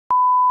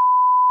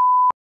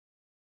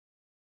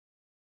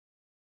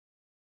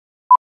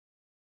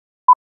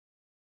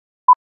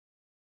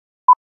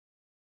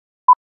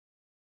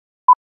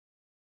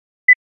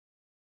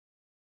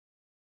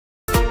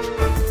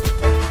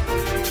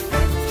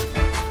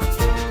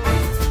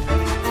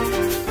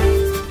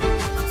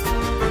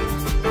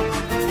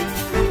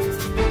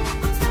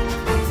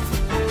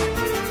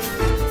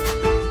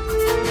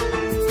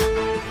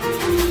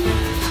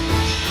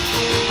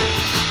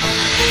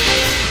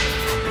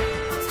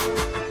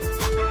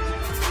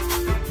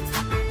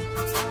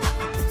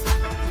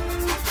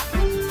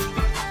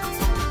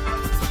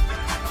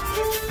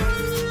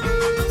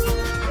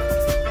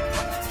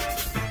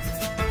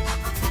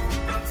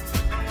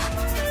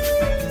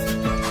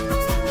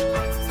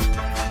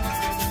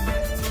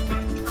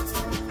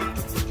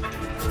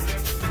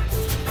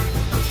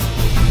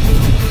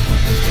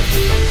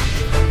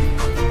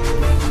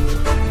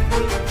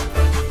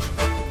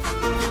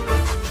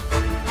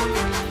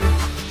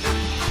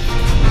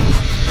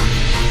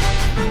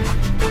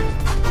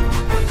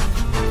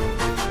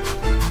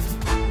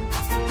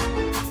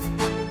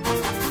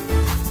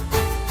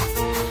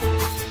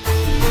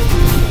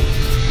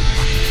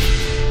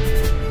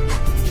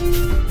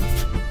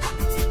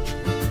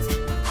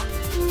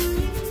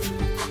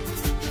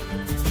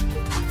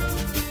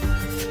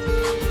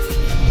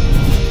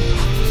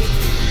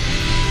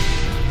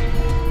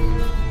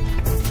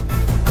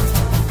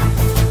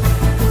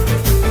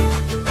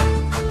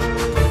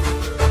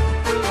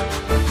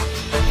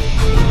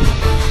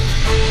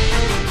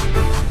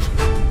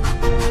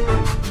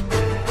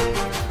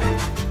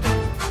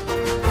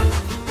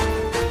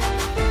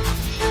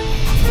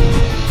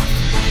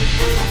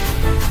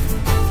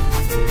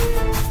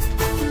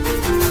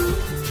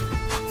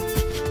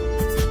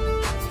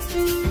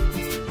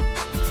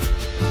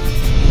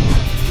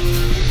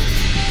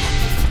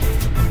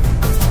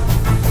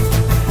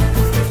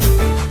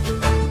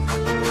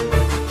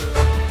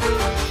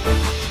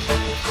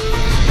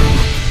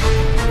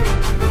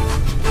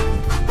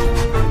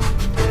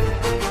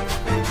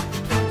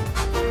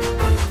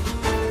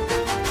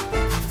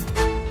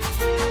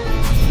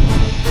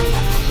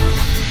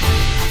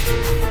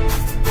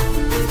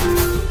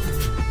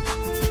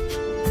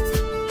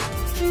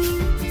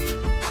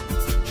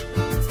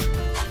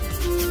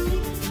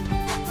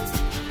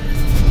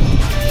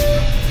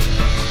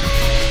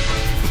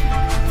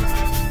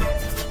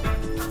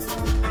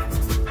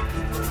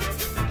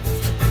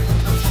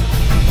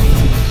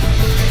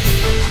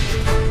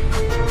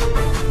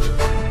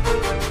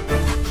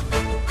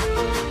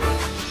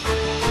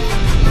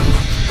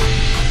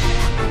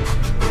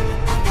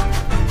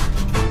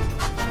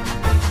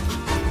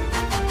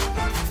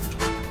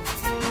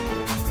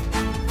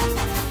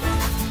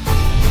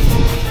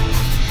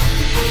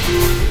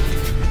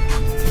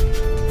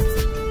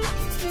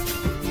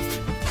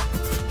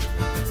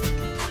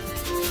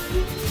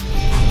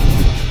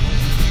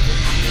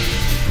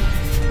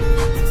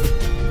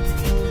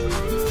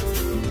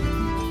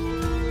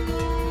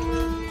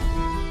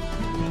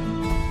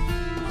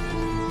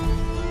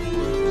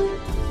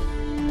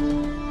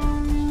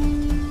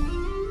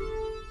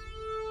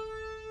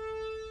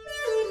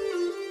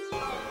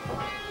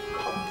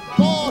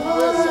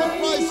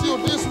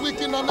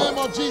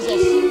of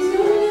Jesus.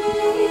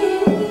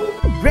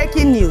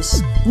 Breaking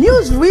news.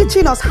 News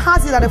reaching us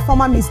has it that the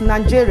former Miss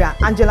Nigeria,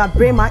 Angela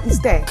Bremer, is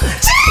dead.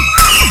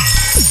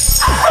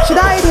 She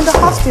died in the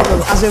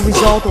hospital as a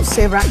result of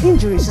several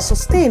injuries she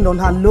sustained on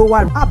her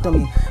lower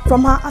abdomen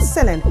from her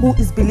assailant, who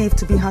is believed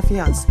to be her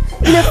fiancé.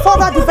 In a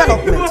further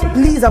development,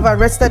 police have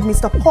arrested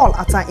Mr. Paul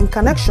Atta in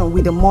connection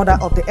with the murder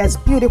of the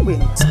ex-beauty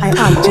queen. I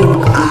am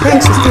Jimmy.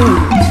 Thanks for staying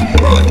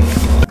with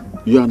us.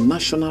 Your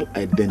national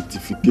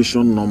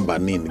identification number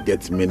name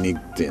gets many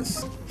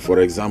things. For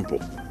example,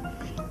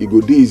 it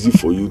go be easy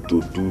for you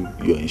to do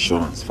your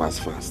insurance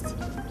fast.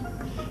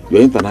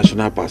 Your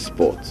international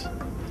passport,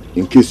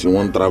 in case you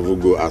want travel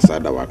go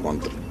outside our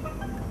country.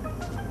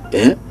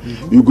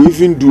 You go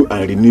even do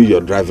and renew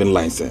your driving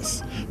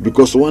license.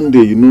 Because one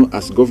day, you know,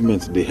 as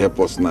government, they help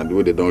us now, the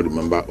way they don't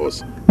remember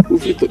us.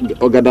 If you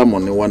gather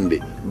money one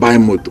day, buy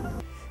motor.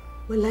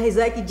 Well,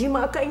 Isaac, you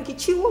are going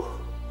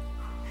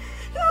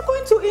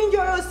to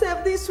enjoy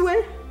yourself this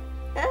way.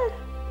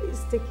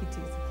 Please take it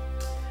easy.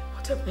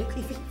 What am I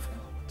living for?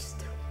 Just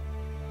tell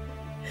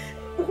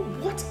me.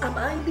 What am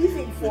I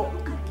living for?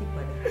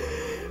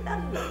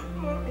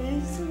 Mommy,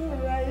 it's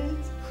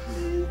alright.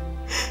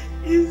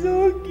 It's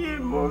okay,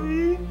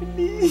 Mommy.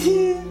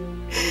 Please.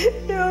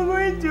 You're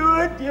going to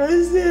hurt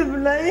yourself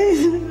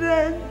like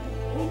that.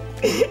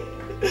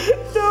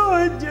 Don't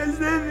hurt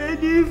yourself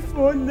any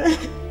further.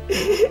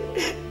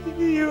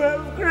 You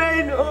have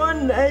cried all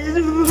night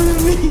for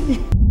me.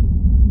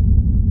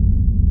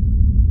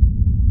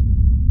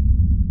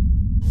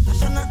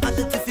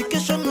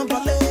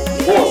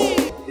 Boss,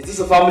 is this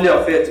a family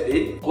affair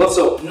today? What's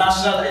up?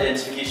 National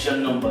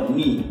identification number,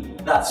 NIN.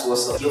 That's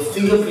what's up. Your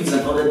fingerprints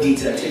and other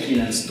data are taken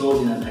and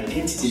stored in an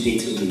identity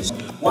database.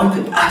 One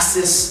could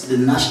access the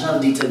national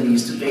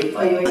database to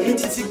verify your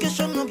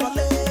identification number.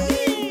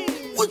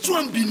 Which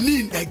one be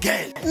NIN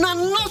again? Na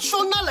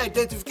national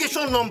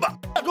identification number.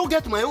 I don't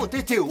get my own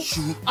detail.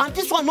 Sure. And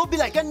this one not be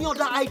like any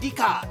other ID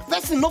card.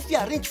 Person no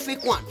fit arrange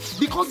fake one.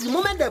 Because the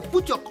moment they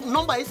put your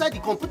number inside the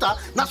computer,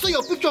 now so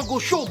your picture go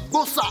show,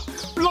 go sir.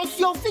 Plus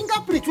your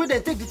fingerprint where they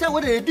take the time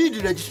when they do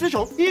the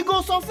registration, it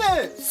goes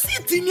surface.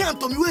 See Timmy and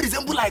Tommy wey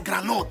resemble like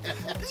granite.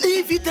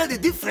 Leave it tell the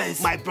difference.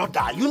 My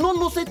brother, you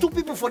know say two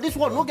people for this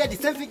one no get the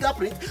same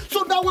fingerprint.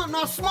 So that one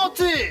na small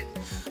thing.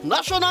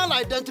 National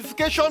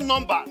identification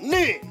number,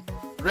 NIN.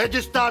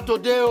 Register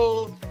today,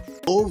 oh.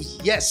 Oh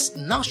yes,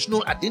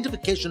 National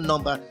Identification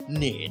Number,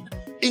 NIN.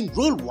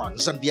 Enroll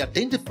once and be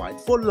identified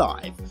for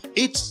life.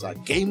 It's a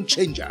game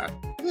changer.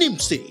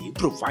 NIMC,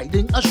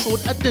 providing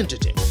assured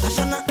identity.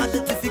 National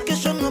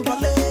identification number.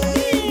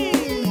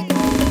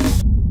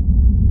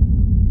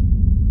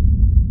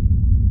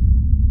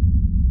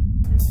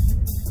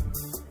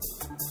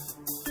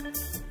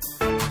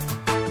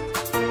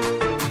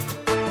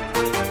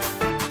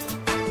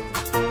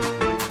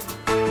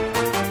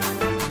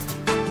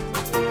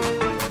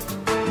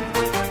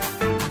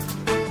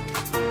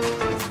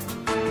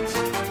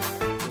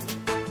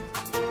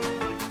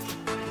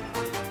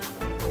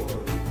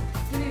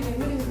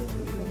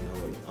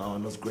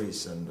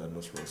 And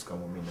Nurse Rose,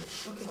 come on minute.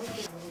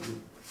 Okay.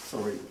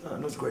 Sorry,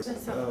 Nurse Grace.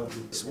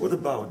 So what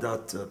about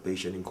that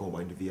patient in coma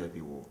in the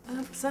VIP ward?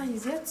 Sir,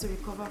 he's yet to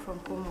recover from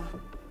coma.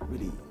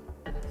 Really?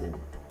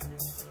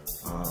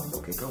 Oh.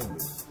 Okay, come on.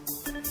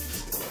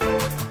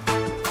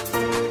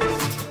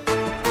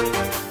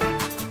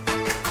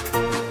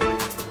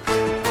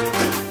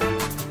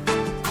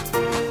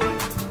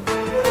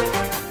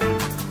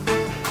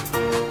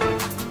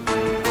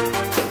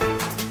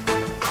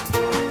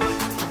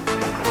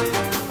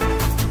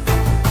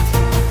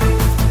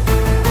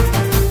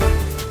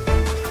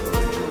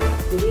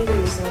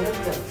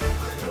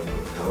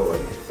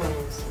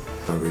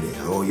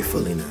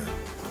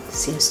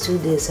 Since 2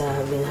 days, I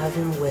have been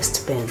having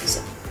waist pains.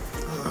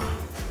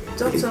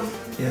 Doctor?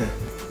 Yeah.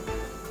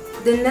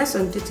 The nurse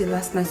on duty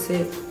last night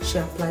said she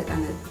applied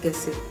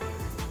analgesic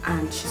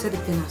and she said the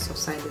pain has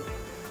subsided.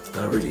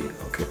 Really?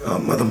 Okay.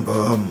 Madam,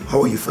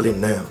 how are you feeling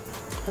now?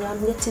 Well,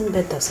 I'm getting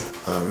better, sir.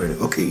 Really?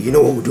 Okay, you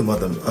know what we'll do,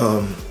 madam?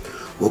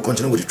 We'll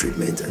continue with the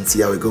treatment and see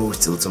how it goes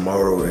till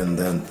tomorrow, and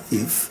then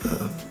if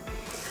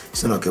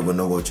it's not okay, we'll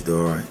know what to do,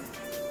 alright?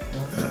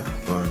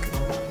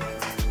 Okay.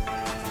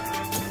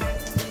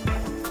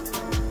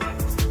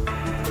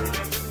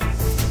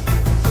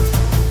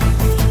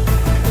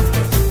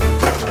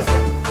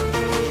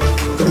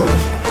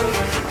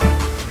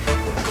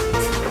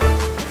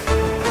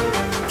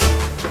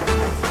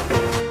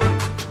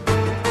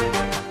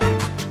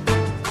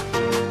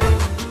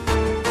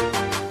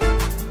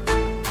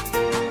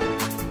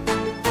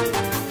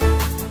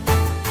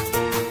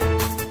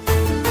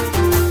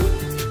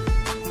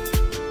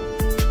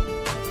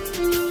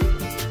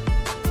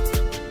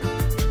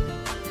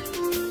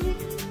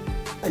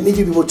 I need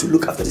you people to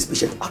look after this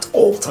patient at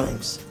all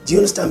times. Do you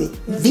understand me?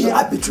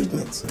 VIP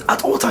treatment.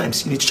 At all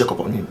times, you need to check up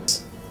on him.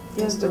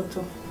 Yes,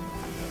 doctor.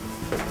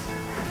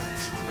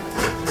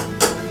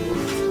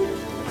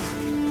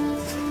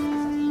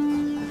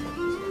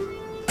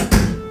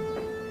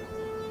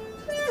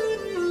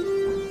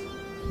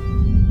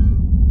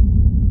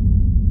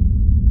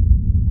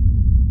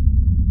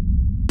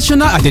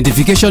 National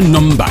Identification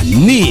Number,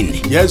 NIN.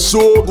 Yes,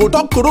 so go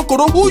talk koro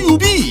who you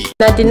be.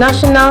 Now the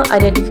National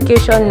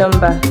Identification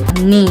Number,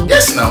 NIN.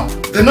 Yes, now.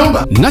 The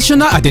number.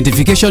 National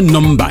Identification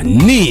Number,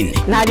 NIN.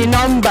 Now the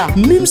number.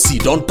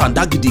 NIMSI don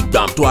tanda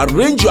gidigbam to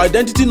arrange your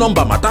identity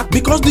number matter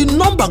because the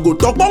number go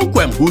talk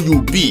bonkwem who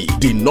you be.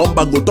 The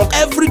number go talk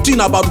everything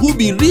about who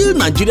be real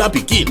Nigeria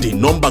pikin. The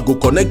number go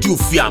connect you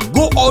fiam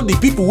go all the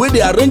people where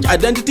they arrange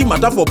identity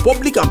matter for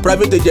public and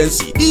private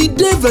agency. E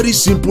dey very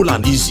simple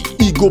and easy.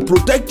 E go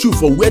protect you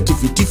for where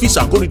tiffy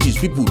securities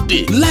people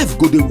dey. Life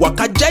go dey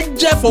waka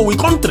jeje for we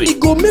country. E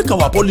go make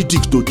our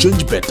politics to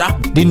change better.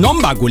 The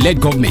number go let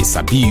government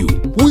sabi you.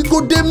 We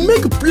go dey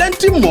make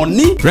plenty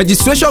money.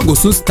 Registration go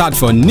soon start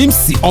for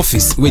NIMSI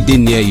office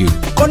within near you.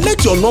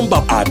 Collect your number.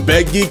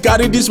 Abeg you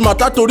carry this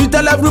matter to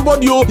retell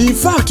everybody. In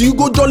fact, you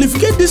go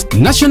jollificate this.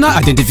 National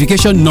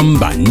Identification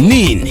Number,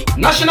 NIN.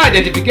 National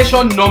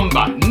Identification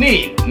Number,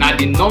 NIN. Na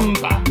the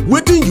number.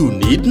 Wetin you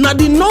need na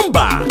the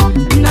number.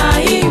 Na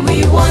him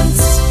we want.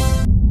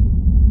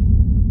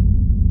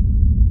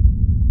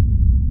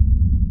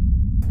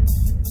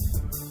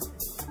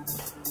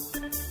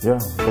 Yeah,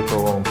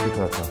 Dr.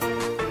 Peter.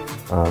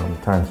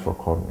 Thanks for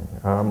calling.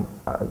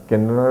 I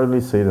can really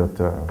say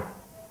that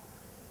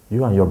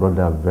you and your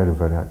brother are very,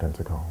 very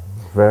identical.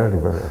 Very,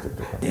 very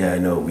identical. Yeah, I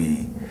know.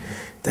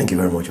 Thank you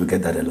very much. We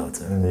get that a lot.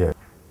 Yeah.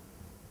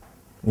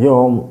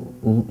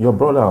 Your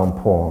brother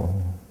Paul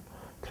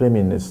claimed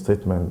in a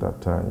statement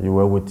that you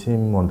were with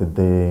him on the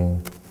day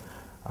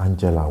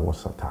Angela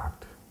was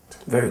attacked.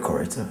 Very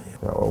correct, sir.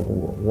 Yeah. I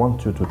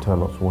want you to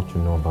tell us what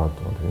you know about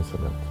the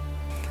incident.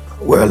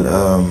 Well,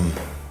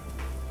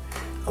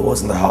 I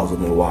was in the house with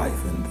my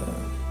wife and my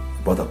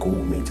brother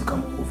called me to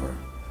come over.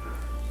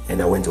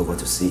 And I went over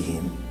to see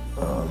him.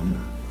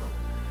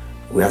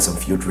 We had some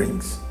few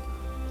drinks,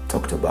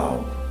 talked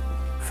about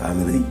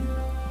family,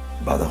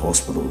 about the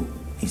hospital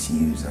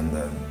issues, and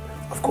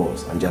of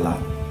course, Angela.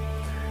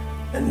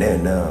 And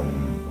then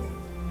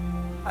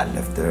I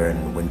left there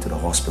and went to the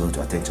hospital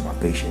to attend to my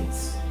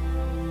patients.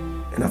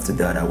 And after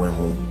that, I went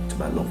home to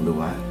my lovely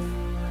wife.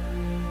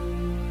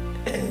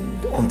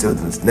 And until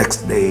the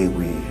next day,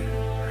 we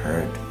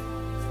heard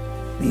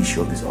the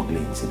issue of this ugly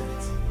incident.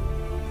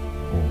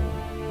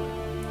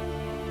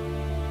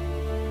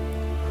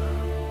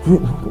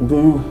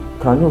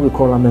 Can you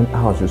recall how many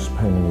hours you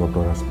spent in your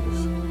brother's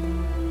place?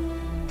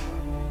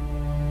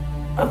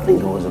 I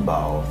think it was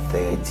about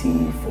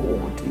 30,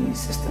 40,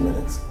 60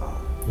 minutes.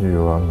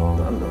 You are not...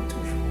 I'm not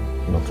too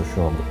sure. Not too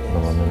sure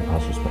about how many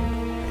hours you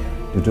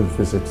spent. Did you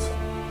visit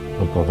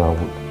your brother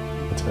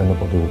with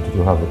anybody? Did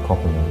you have a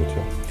company with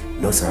you?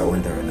 No, sir, I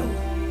went there alone.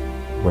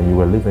 When you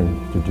were leaving,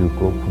 did you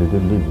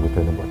leave with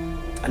anybody?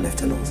 I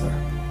left alone, sir.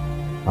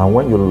 And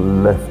when you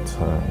left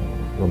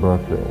your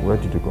brother, where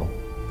did you go?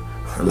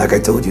 Like I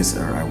told you,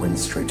 sir, I went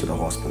straight to the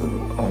hospital.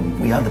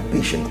 We had the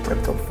patient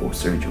prepped up for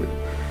surgery,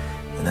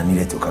 and I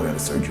needed to carry out the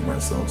surgery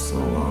myself. So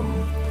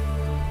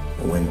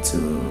I went for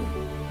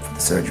the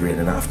surgery, and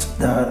then after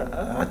that,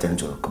 I attended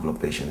to a couple of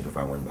patients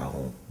before I went back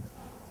home.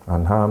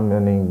 And how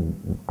many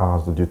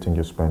hours did you think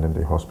you spent in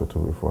the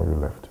hospital before you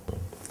left?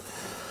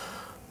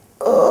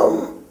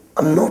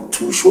 I'm not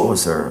too sure,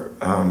 sir,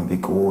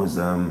 because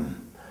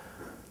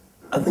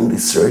I think the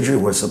surgery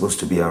was supposed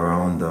to be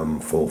around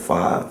 4 or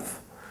 5.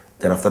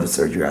 Then after the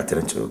surgery, I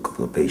attended to a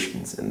couple of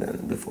patients, and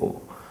then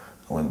before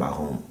I went back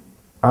home.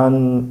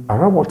 And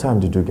around what time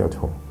did you get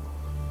home?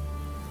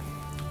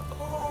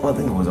 Well, I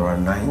think it was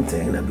around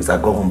 9:10, because I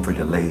got home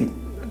pretty late.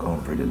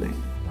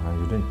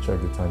 You didn't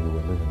check the time you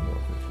were leaving the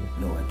office?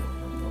 No, I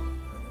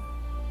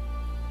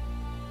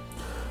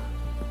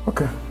don't.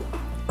 Okay.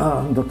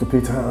 Dr.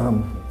 Peter,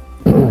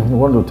 I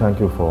want to thank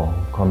you for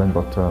coming,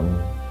 but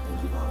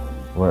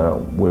well,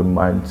 we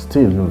might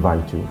still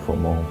invite you for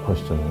more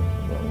questioning.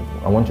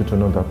 I want you to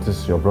know that this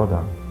is your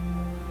brother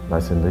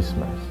that's in this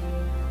mess,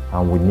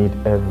 and we need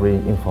every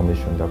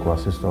information that will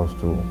assist us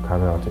to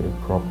carry out a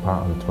proper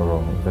and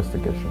thorough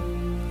investigation.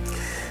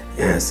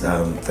 Yes,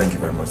 thank you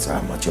very much, sir.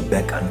 I'm at your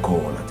beck and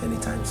call at any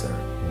time, sir.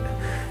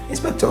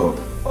 Inspector,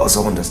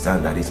 also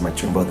understand that it's my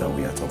twin brother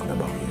we are talking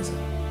about here, sir.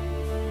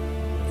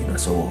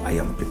 So I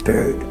am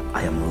prepared,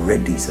 I am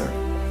ready, sir,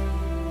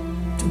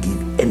 to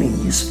give any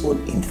useful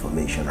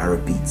information. I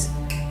repeat,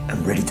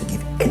 I'm ready to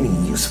give any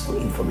useful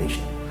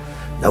information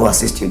that will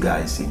assist you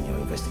guys in your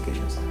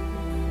investigations.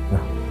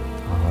 Yeah.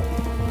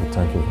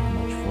 Thank you very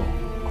much for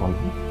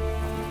calling.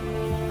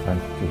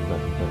 Thank you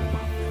very, very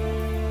much.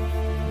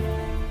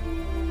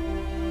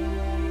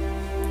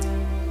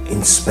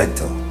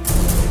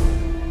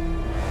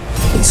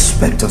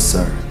 Inspector,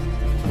 sir.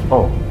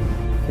 Oh,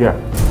 yeah.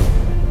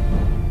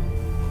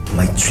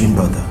 My twin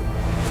brother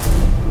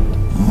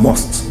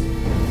must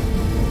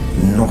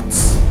not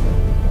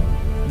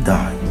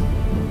die.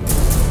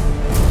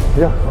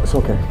 Yeah, it's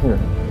okay. Here.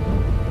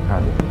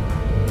 Thank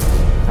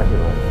you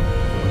very much.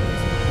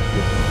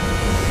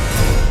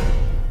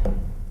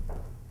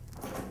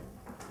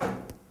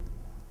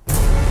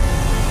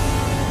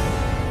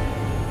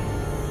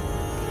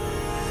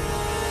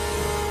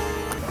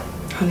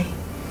 Honey,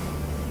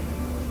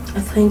 I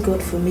Thank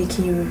God for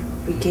making you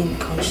regain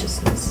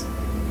consciousness.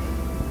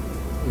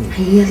 I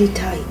nearly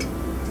died.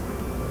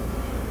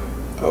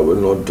 I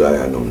will not die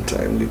an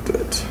untimely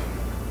death.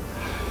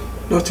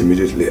 Not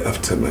immediately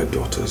after my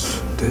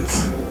daughter's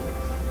death.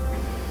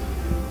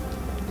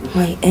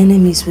 My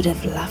enemies would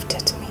have laughed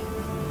at me.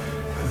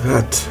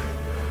 That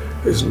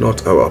is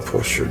not our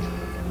portion.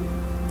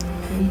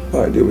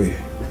 By the way,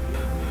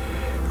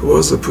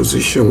 what's the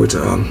position with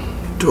our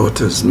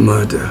daughter's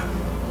murder?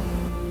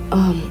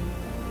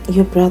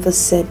 Your brother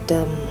said,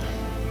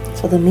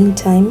 for the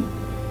meantime,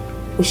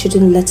 we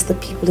shouldn't let the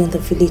people in the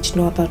village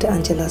know about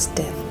Angela's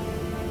death.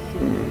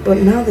 But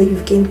now that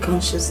you've gained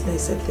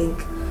consciousness, I think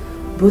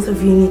both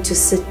of you need to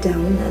sit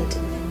down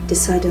and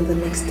decide on the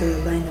next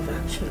line of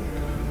action.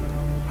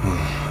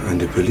 And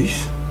the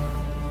police?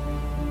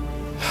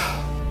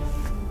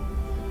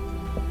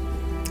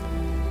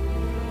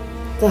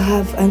 They'll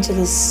have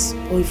Angela's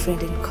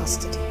boyfriend in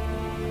custody.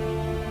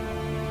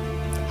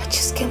 I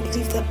just can't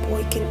believe that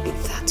boy can be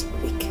that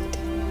wicked.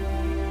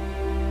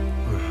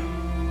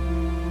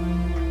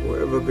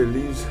 Whoever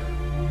believes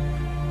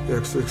he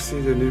has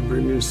succeeded in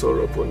bringing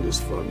sorrow upon this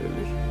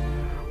family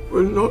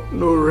will not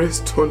know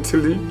rest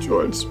until he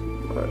joins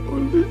my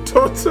only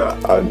daughter,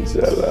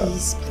 Angela.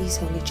 Please,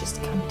 honey,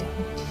 just calm down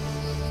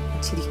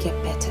until you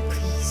get better,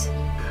 please.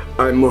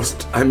 I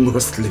must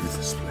leave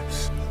this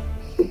place.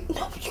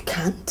 No, you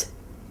can't.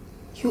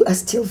 You are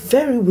still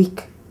very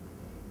weak.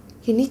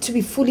 You need to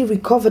be fully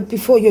recovered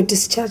before you're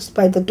discharged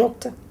by the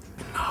doctor.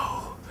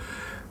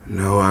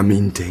 No, I'm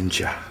in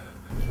danger.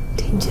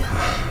 Danger?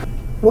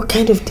 What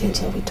kind of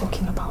danger are we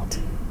talking about?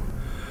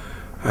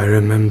 I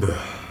remember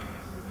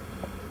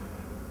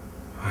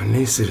an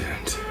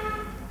incident.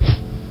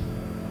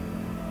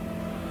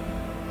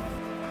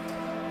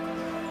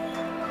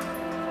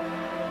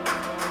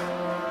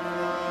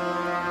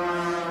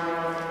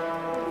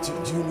 Do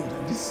you know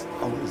that this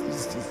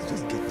is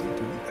just getting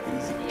to me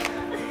crazy?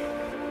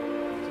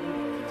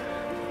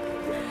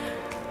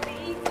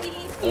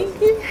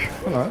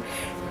 Hello.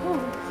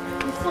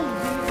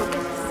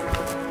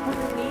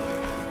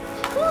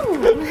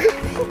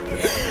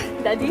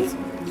 Daddy,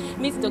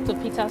 meet Dr.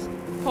 Peter's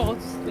hot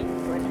twin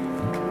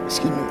brother.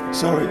 Excuse me,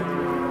 sorry.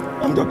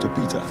 I'm Dr.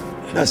 Peter.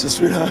 That's your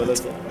sweetheart.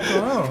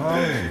 Oh,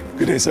 hi.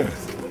 Good day, sir.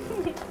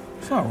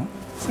 So,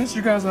 since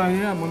you guys are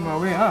here, I'm on my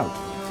way out.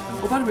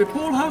 Oh, by the way,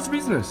 Paul, how's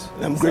business?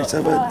 I'm great,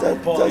 sir, but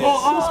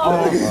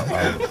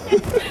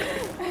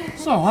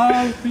So,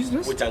 how's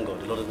business? We thank God,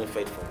 the Lord has been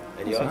faithful.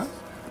 And yours?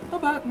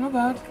 Not bad, not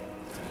bad.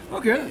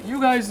 Okay, you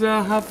guys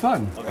have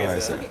fun. Okay, all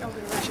right, sir.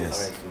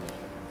 Cheers.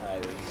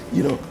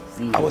 You know,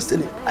 I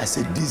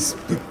said these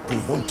people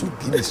want to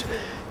give us.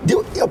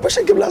 The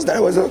operation came last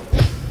night, was it?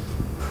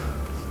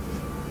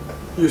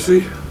 You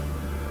see,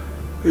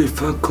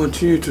 if I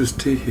continue to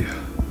stay here,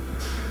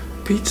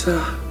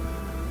 Peter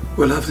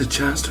will have the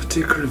chance to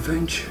take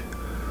revenge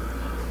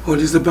on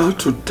his about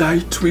to die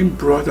twin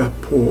brother,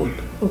 Paul.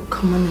 Oh,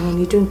 come on,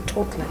 honey, don't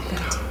talk like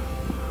that.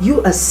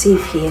 You are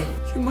safe here.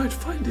 You might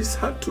find this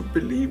hard to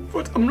believe,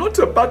 but I'm not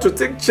about to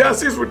take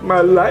chances with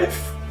my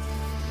life.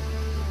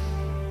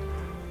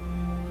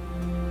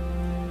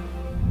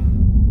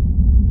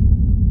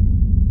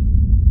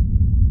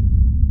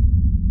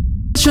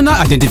 National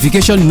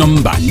Identification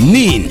Number,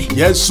 NIN.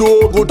 Yes,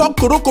 so go talk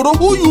koro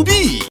who you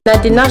be.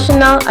 Now the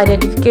National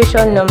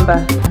Identification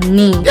Number,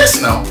 NIN. Yes,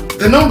 now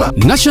the number.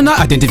 National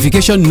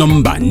Identification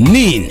Number,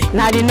 NIN.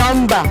 Now the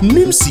number.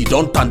 NIMC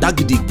don tanda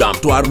gidigam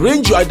to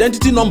arrange your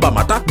identity number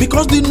matter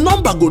because the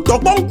number go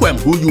talk bonkwem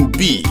who you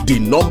be. The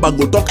number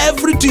go talk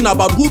everything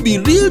about who be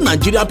real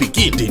Nigeria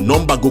pikin. The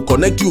number go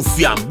connect you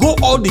fiam. Go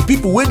all the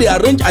people where they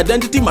arrange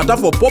identity matter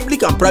for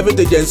public and private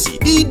agency.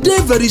 E dey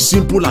very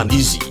simple and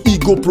easy. E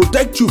go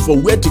protect you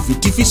from where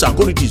tiffy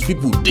securities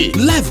people dey.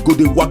 Life go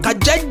dey waka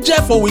jeje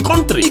for we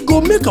country. E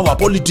go make our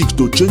politics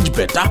to change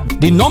better.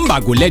 The number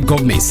go let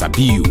government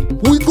sabi you.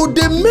 We go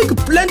dey make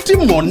plenty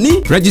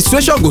money.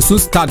 Registration go soon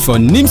start for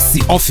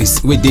NIMC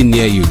office wey dey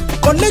near you.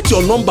 Collect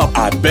your number.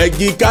 Abeg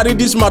you carry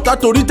this matter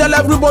to retell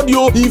everybody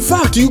o. In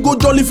fact, you go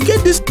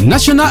jollificate this.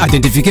 National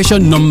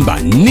Identification Number,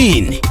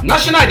 NIN.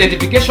 National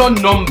Identification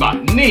Number,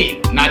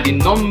 NIN, na the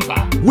number.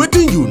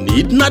 Wetin you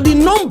need na the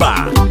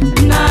number.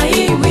 Na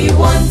him we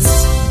want.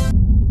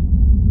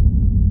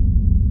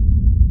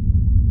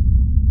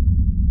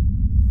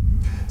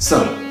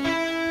 Sir.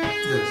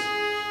 Yes.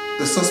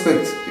 The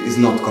suspect is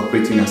not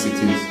cooperating as it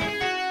is.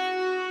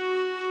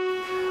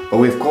 But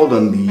we've called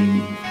on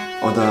the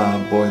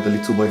other boy, the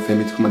little boy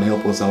Femi, to come and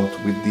help us out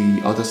with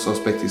the other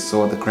suspect he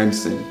saw at the crime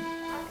scene.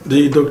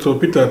 The Dr.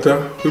 Peter,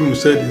 whom you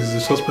said is the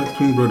suspect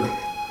twin brother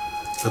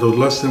that was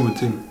last seen with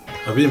him.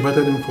 Have you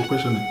invited him for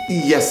questioning?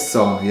 Yes,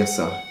 sir. Yes,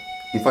 sir.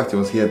 In fact, he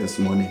was here this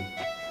morning.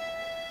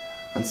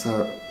 And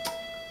sir,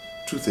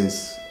 truth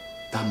is,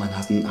 that man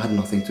had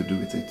nothing to do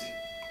with it.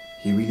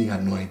 He really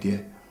had no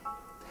idea.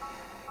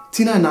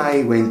 Tina and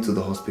I went to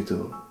the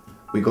hospital.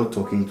 We got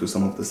talking to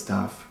some of the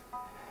staff.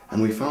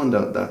 And we found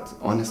out that,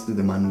 honestly,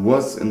 the man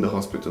was in the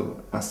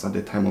hospital as at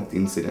the time of the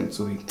incident.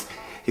 So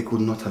he could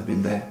not have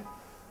been there.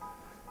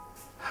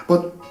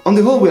 But on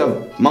the whole, we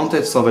have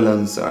mounted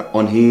surveillance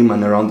on him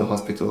and around the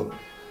hospital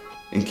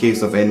in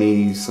case of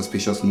any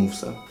suspicious moves,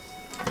 sir.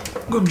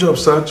 Good job,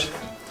 Sarge.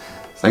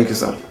 Thank you,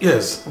 sir.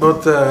 Yes,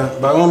 but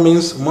by all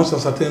means, we must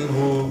ascertain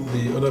who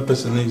the other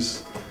person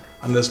is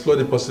and explore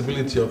the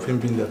possibility of him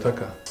being the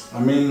attacker. I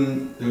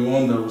mean, the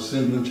one that was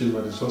seen being chased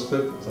by the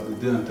suspect was at the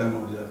day and time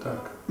of the attack.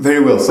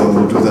 Very well, sir.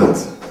 We'll do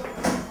that.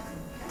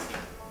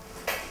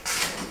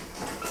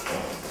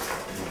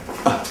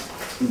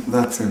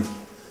 That's him.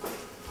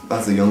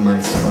 That's the young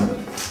man's father.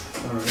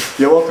 All right.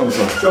 You're welcome,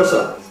 sir. Sure,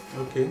 sir.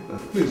 Okay.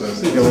 Please,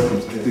 sit You're down.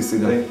 welcome, sir. Please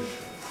sit down.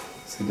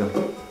 Sit down.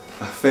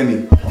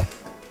 Femi,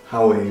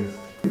 how are you?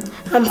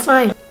 I'm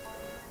fine.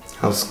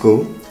 How's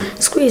school?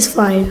 School is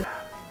fine.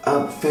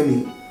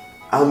 Femi,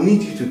 I'll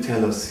need you to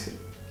tell us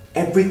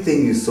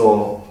everything you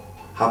saw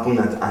happen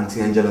at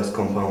Auntie Angela's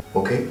compound,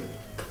 okay?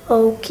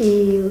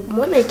 Okay,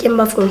 when I came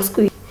back from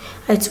school,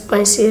 I took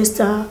my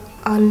siesta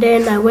and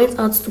then I went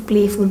out to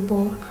play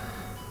football.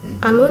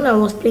 And when I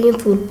was playing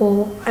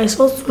football, I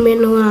saw two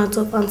men run out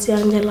of Auntie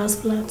Angela's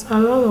flat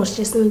and one was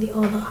chasing the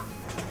other.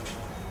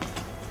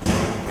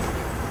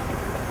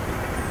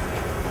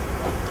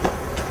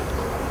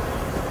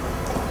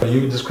 Can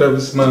you describe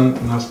this man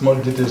in as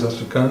much details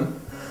as you can?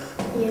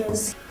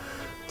 Yes.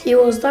 He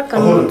was dark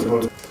and hold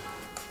on.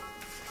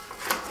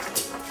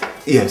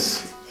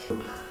 Yes.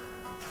 You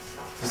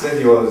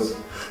said he was...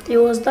 He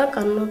was dark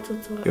and not too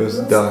tall. He was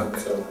dark.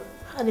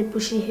 Had a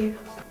bushy hair.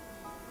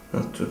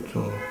 Not too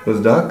tall. He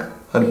was dark?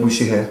 Had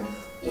bushy hair?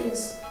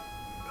 Yes.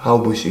 How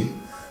bushy?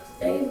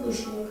 Very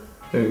bushy.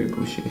 Very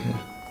bushy hair.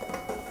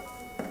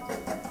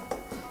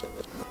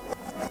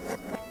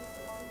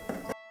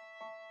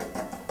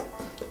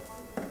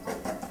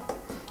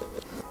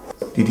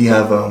 Did he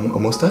have a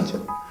mustache?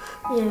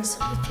 Yes,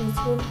 it was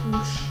very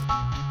bushy.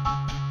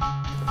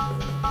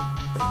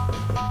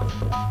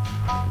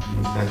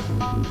 And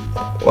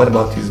what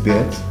about his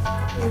beard?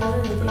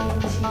 Very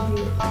bushy.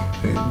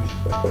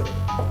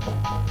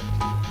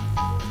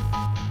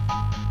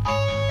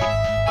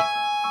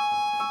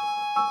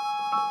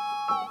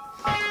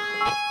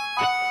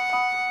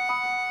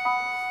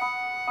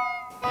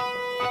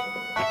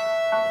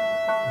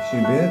 Bushy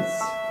beards,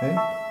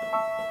 right?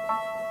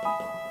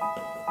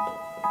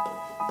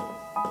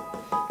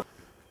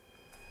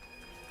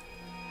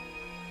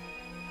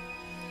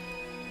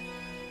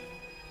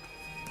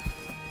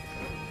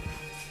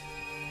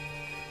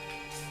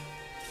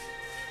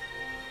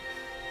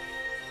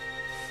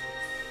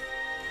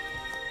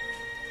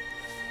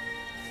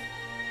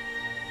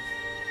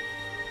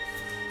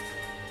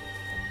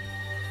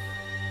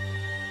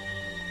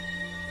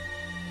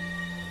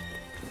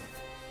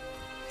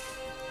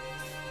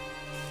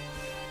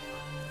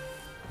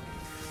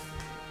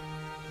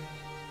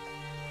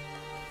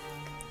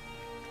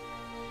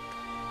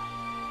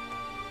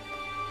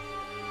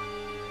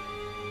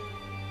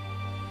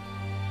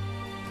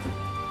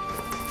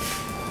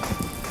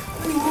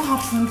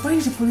 Why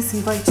did the police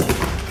invite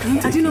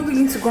you? Are you not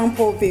willing to go and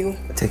Paul bail?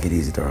 Take it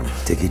easy, darling.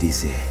 Take it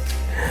easy.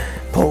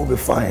 Paul will be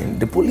fine.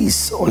 The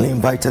police only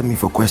invited me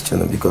for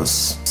questioning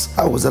because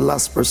I was the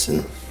last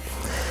person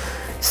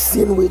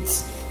seen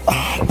with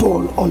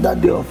Paul on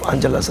that day of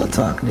Angela's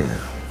attack there.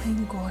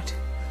 Thank God.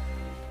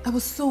 I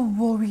was so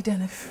worried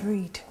and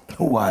afraid.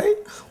 Why?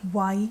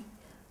 Why?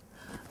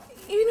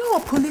 You know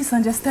our police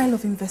and their style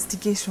of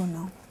investigation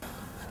now.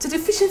 The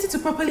deficiency to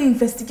properly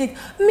investigate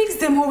makes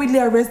them hurriedly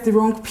arrest the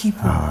wrong people.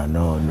 Ah,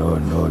 no,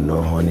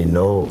 honey,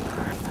 no.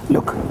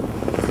 Look,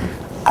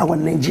 our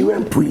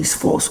Nigerian police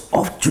force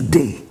of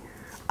today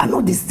are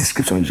not this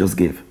description you just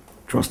gave.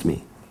 Trust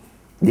me.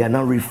 They are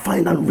now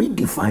refined and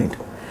redefined.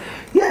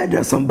 Yeah,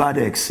 there are some bad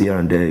eggs here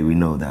and there, we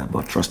know that,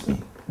 but trust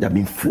me, they are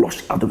being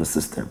flushed out of the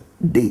system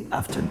day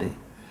after day.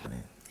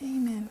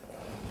 Amen.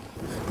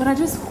 But I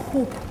just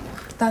hope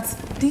that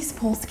this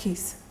Paul's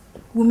case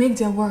will make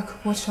their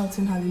work worth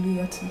shouting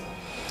hallelujah to.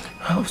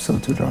 I hope so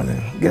too,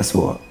 darling. Guess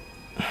what?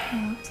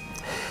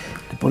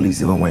 The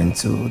police even went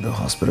to the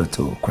hospital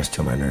to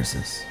question my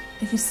nurses.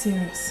 Are you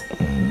serious?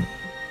 Mm-hmm.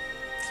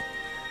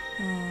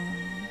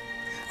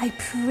 I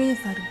pray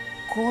that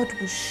God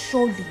will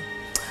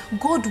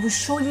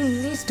surely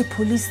lead the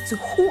police to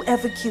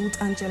whoever killed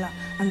Angela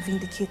and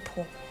vindicate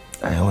Paul.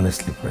 I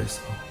honestly pray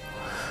so.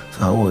 So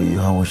how are you?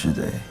 How was your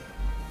day?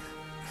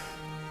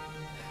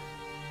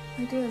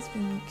 My day has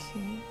been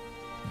okay.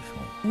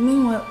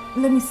 Meanwhile,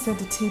 let me set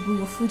the table.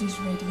 Your food is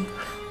ready.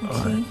 Okay?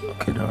 Alright.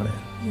 Okay, darling.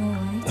 You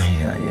alright?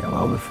 Yeah,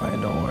 I'll be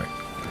fine. Don't worry.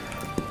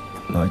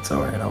 No, it's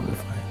alright. I'll be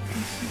fine.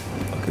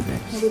 Okay,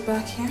 babe. I'll be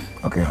back here.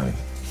 Okay, honey.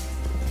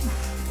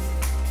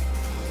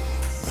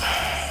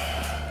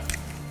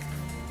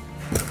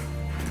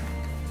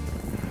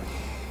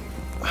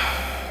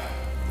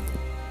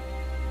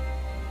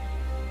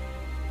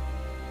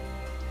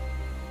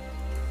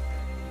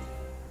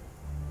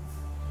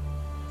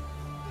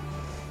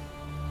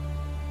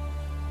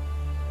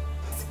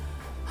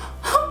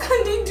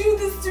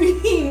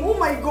 Oh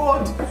my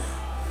God!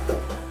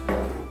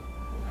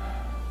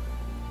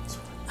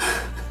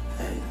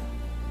 Hey,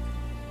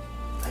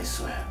 I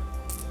swear,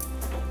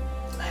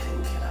 I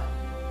didn't kill her.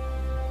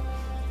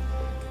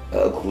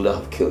 could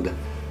have killed her.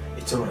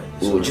 It's alright.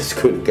 We were just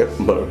going to get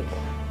married.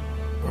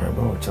 Alright,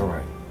 bro, it's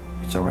alright.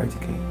 It's alright,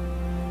 okay?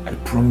 I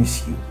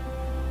promise you,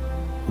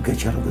 we'll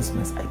get you out of this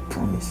mess. I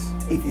promise.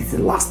 It is the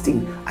last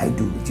thing I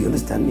do. Do you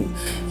understand me?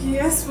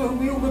 Yes, well,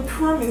 we will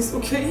promise,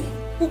 okay?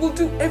 We will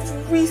do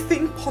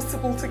everything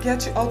possible to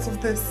get you out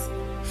of this.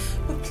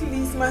 But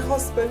please, my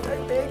husband, I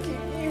beg you,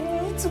 you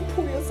need to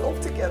pull yourself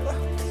together.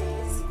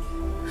 Please.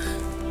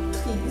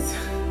 Please.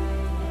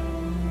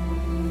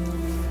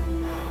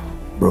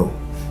 Bro,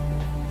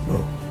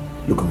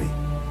 look at me.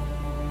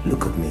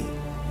 Look at me.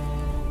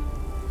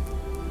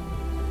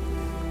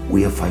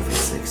 We are 5 and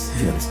 6.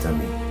 Do you understand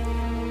me?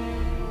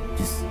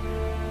 Just,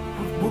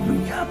 what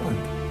really happened?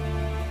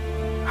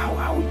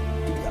 How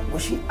did that,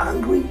 was she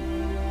angry?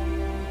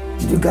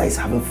 Did you guys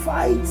have a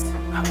fight?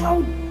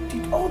 How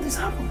did all this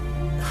happen?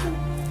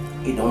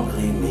 You don't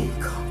believe me.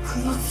 I can't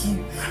believe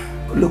you.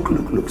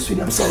 Look,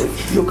 sweetie, I'm sorry.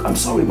 Look, I'm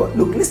sorry, but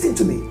look, listen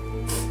to me.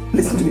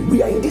 Listen to me.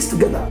 We are in this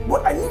together.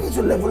 But I need you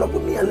to level up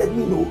with me and let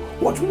me know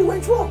what really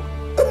went wrong.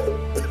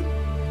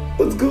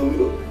 What's going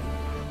on?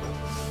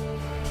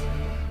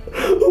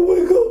 Oh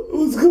my God,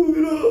 what's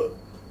going on?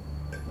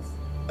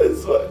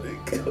 It's fine.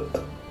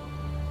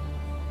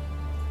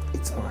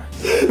 It's alright.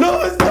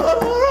 No, it's not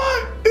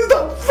alright. It's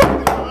not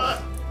fucking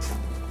alright.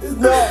 It's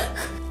not.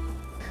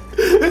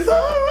 It's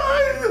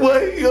alright.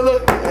 Wait, you're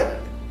not here.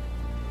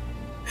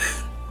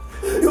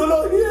 You're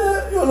not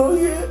here. You're not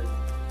here.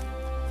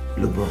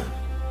 Look, bro,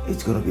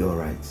 it's gonna be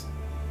alright.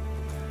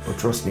 But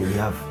trust me, we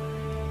have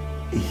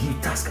a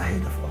huge task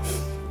ahead of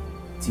us.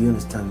 Do you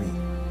understand me?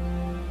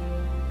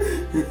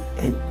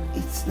 And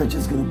it's not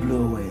just gonna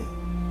blow away.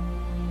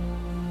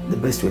 The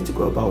best way to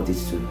go about it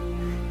is to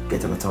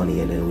get an attorney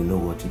and then we know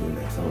what to do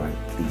next, alright?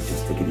 Please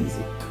just take it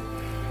easy.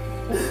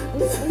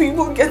 We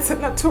will get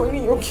an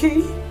attorney,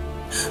 okay?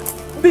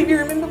 Baby,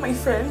 remember my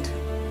friend?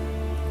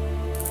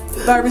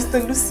 Barrister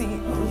Lucy,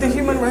 the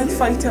human rights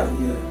fighter.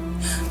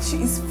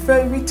 She is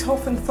very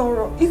tough and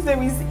thorough. If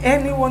there is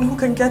anyone who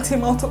can get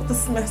him out of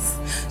this mess,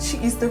 she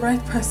is the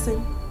right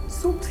person.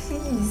 So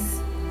please,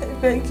 I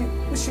beg you,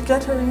 we should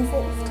get her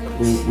involved.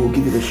 We'll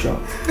give it a shot.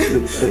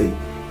 Look,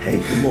 hey,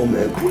 come on,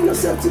 man. Pull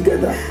yourself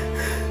together.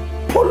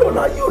 Pull on,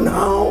 are you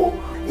now?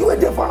 You were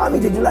there for army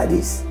to do like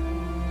this.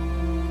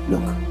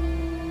 Look,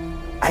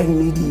 I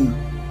need you.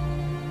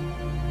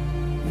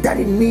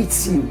 Daddy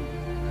needs you.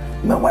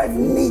 My wife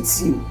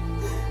needs you.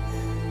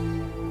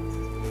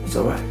 It's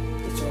alright.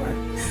 It's alright.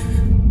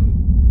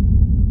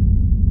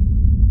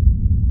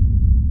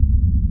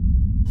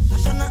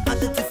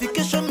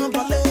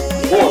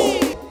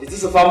 Boss, is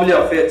this a family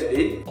affair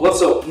today?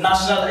 What's up?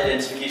 National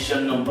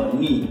identification number,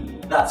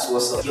 NIN. That's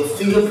what's up. Your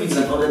fingerprints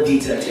and other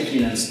data are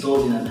taken and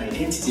stored in an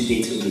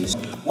identity database.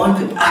 One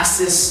can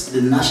access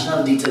the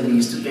national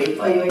database to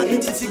verify your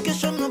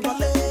identification number.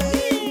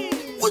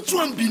 Which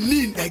one be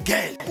NIN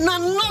again? Na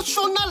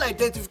national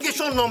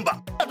identification number.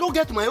 I don't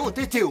get my own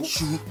detail.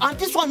 Sure. And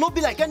this one not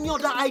be like any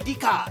other ID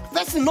card.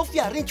 First enough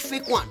you arrange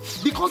fake one.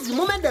 Because the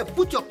moment they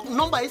put your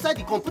number inside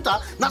the computer,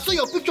 now so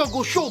your picture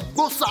go show,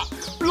 go sir.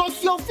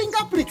 Plus your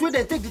fingerprint where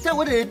they take the time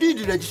when they do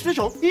the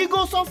registration, it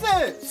goes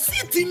surface.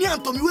 See Timmy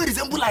and Tommy wey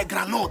resemble like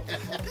granite.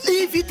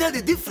 Leave you tell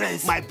the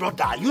difference. My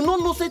brother, you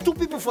know say two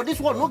people for this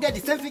one no get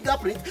the same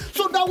fingerprint,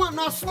 so that one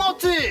na small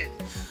thing.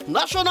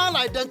 National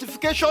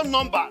identification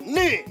number,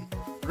 NIN.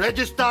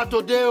 Register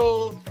today,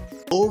 oh.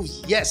 Oh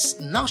yes,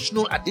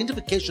 National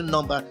Identification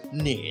Number,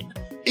 NIN.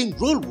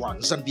 Enroll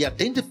once and be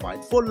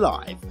identified for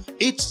life.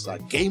 It's a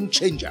game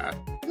changer.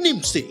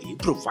 NIMC,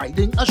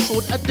 providing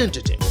assured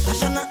identity.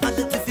 National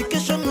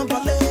identification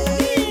number.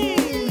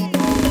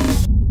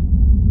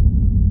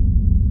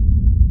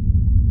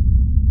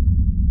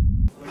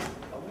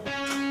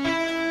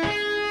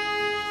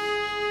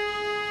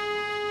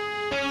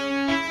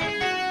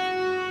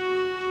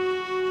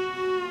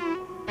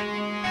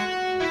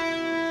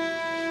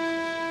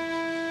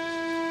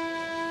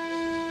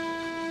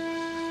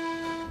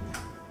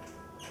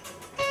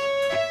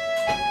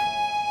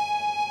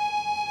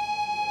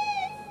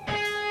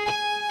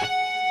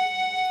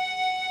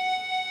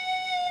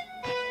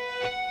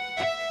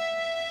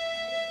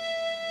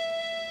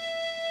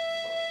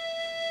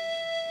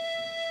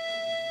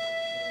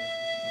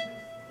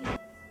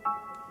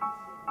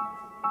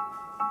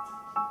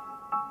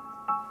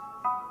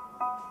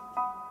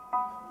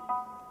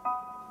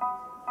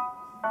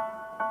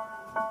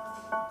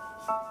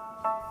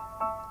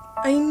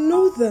 I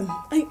know them.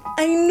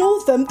 I know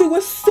them. They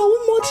were so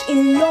much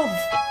in love.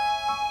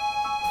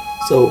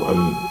 So,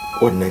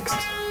 what next?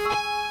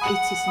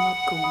 It is not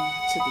going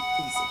to be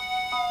easy.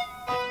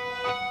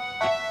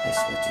 I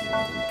swear to you, I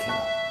didn't kill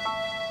her.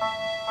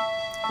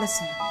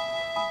 Listen,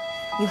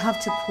 you have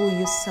to pull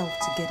yourself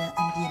together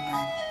and be a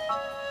man.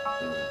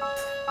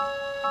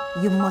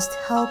 You must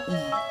help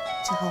me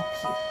to help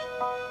you.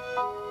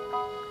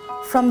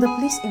 From the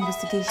police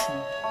investigation,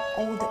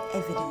 all the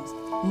evidence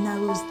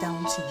narrows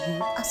down to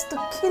you as the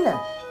killer.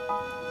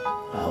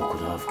 How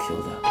could I have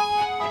killed her?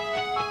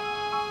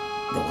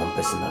 The one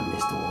person that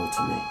means the world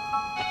to me.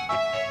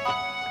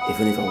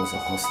 Even if I was a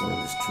hustler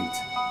on the street,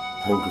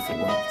 hungry for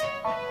wealth,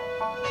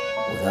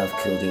 would have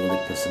killed the only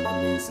person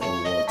that means the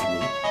whole world to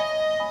me.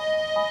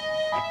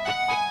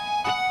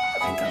 I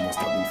think I must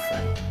have been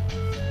framed.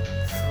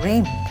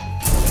 Framed?